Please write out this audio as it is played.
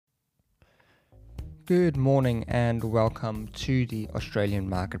Good morning and welcome to the Australian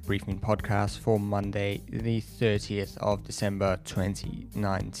Market Briefing podcast for Monday, the 30th of December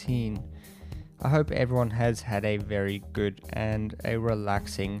 2019. I hope everyone has had a very good and a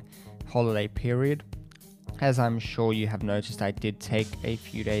relaxing holiday period. As I'm sure you have noticed, I did take a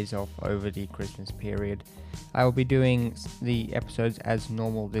few days off over the Christmas period. I will be doing the episodes as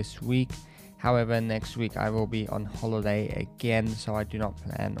normal this week. However, next week I will be on holiday again, so I do not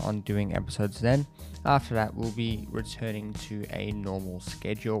plan on doing episodes then. After that, we'll be returning to a normal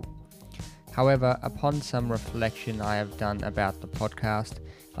schedule. However, upon some reflection I have done about the podcast,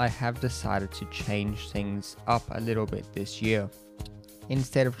 I have decided to change things up a little bit this year.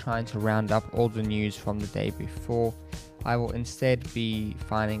 Instead of trying to round up all the news from the day before, I will instead be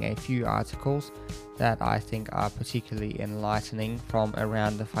finding a few articles that I think are particularly enlightening from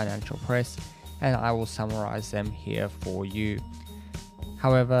around the financial press, and I will summarize them here for you.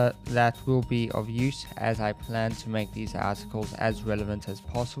 However, that will be of use as I plan to make these articles as relevant as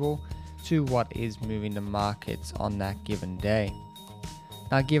possible to what is moving the markets on that given day.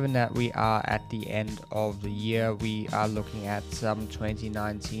 Now, given that we are at the end of the year, we are looking at some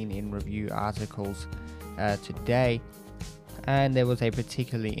 2019 in review articles today, and there was a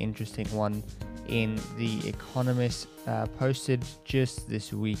particularly interesting one in The Economist posted just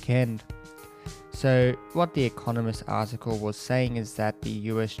this weekend. So what The Economist article was saying is that the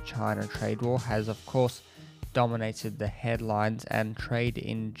US-China trade war has of course dominated the headlines, and trade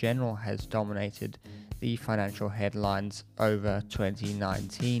in general has dominated the financial headlines over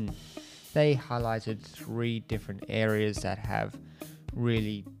 2019. They highlighted three different areas that have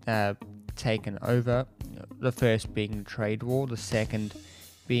really taken over. The first being the trade war, the second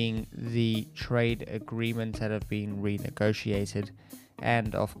being the trade agreements that have been renegotiated,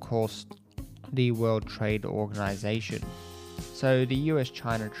 and of course the World Trade Organization. So the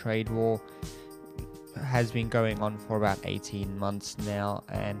US-China trade war has been going on for about 18 months now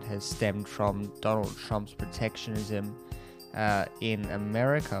and has stemmed from Donald Trump's protectionism in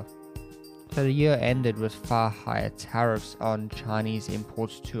America. So the year ended with far higher tariffs on Chinese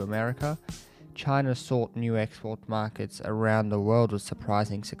imports to America. China sought new export markets around the world with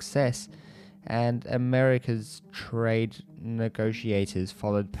surprising success, and America's trade negotiators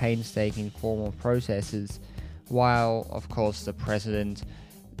followed painstaking formal processes, while of course the president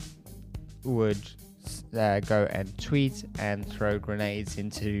would go and tweet and throw grenades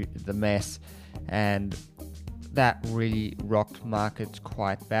into the mess, and that really rocked markets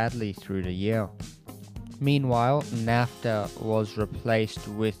quite badly through the year. Meanwhile, NAFTA was replaced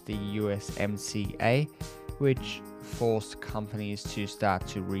with the USMCA, which forced companies to start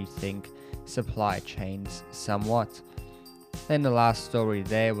to rethink supply chains somewhat. Then the last story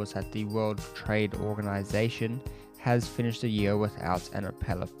there was that the World Trade Organization has finished the year without an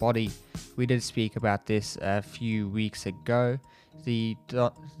appellate body. We did speak about this a few weeks ago. The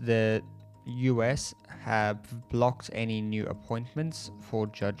US have blocked any new appointments for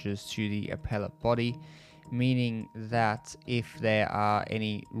judges to the appellate body, meaning that if there are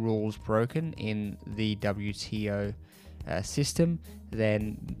any rules broken in the WTO system,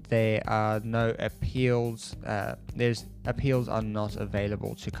 then there are no appeals. Appeals are not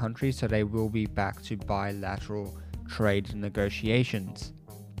available to countries, so they will be back to bilateral trade negotiations.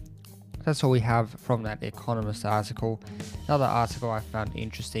 That's all we have from that Economist article. Another article I found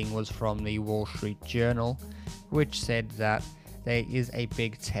interesting was from the Wall Street Journal, which said that there is a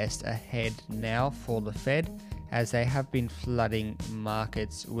big test ahead now for the Fed, as they have been flooding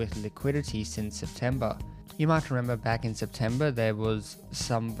markets with liquidity since September. You might remember back in September there was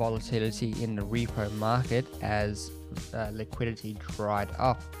some volatility in the repo market as liquidity dried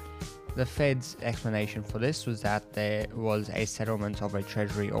up. The Fed's explanation for this was that there was a settlement of a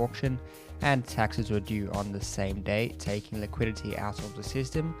treasury auction and taxes were due on the same day, taking liquidity out of the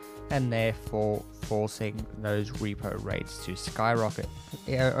system and therefore forcing those repo rates to skyrocket.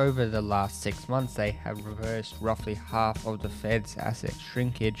 Over the last 6 months, they have reversed roughly half of the Fed's asset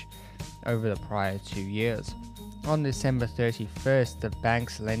shrinkage over the prior 2 years. On December 31st, the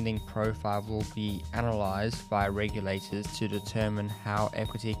bank's lending profile will be analysed by regulators to determine how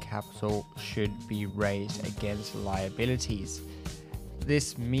equity capital should be raised against liabilities.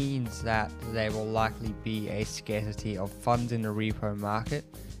 This means that there will likely be a scarcity of funds in the repo market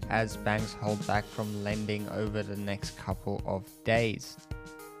as banks hold back from lending over the next couple of days.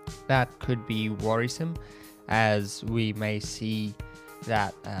 That could be worrisome, as we may see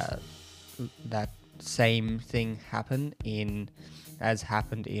that same thing happened in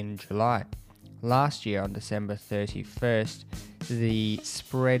July. Last year on December 31st, the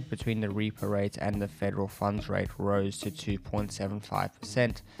spread between the repo rate and the federal funds rate rose to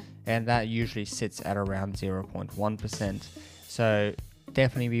 2.75%, and that usually sits at around 0.1%. So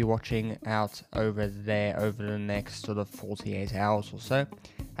definitely be watching out over there over the next sort of 48 hours or so.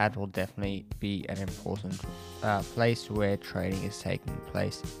 That will definitely be an important place where trading is taking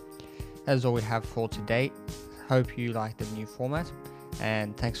place. That is all we have for today. Hope you like the new format,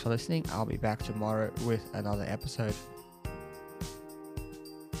 and thanks for listening. I'll be back tomorrow with another episode.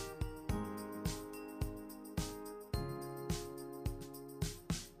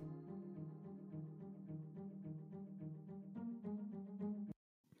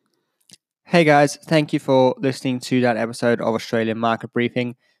 Hey guys, thank you for listening to that episode of Australian Market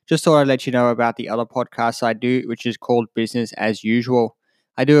Briefing. Just thought I'd let you know about the other podcast I do, which is called Business as Usual.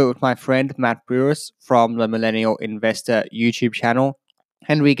 I do it with my friend Matt Brewis from the Millennial Investor YouTube channel,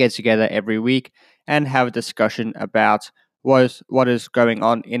 and we get together every week and have a discussion about what is going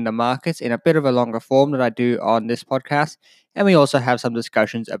on in the markets in a bit of a longer form that I do on this podcast. And we also have some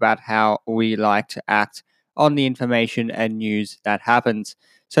discussions about how we like to act on the information and news that happens.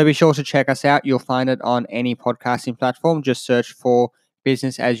 So be sure to check us out. You'll find it on any podcasting platform. Just search for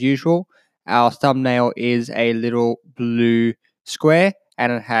Business as Usual. Our thumbnail is a little blue square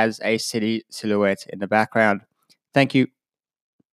and it has a city silhouette in the background. Thank you.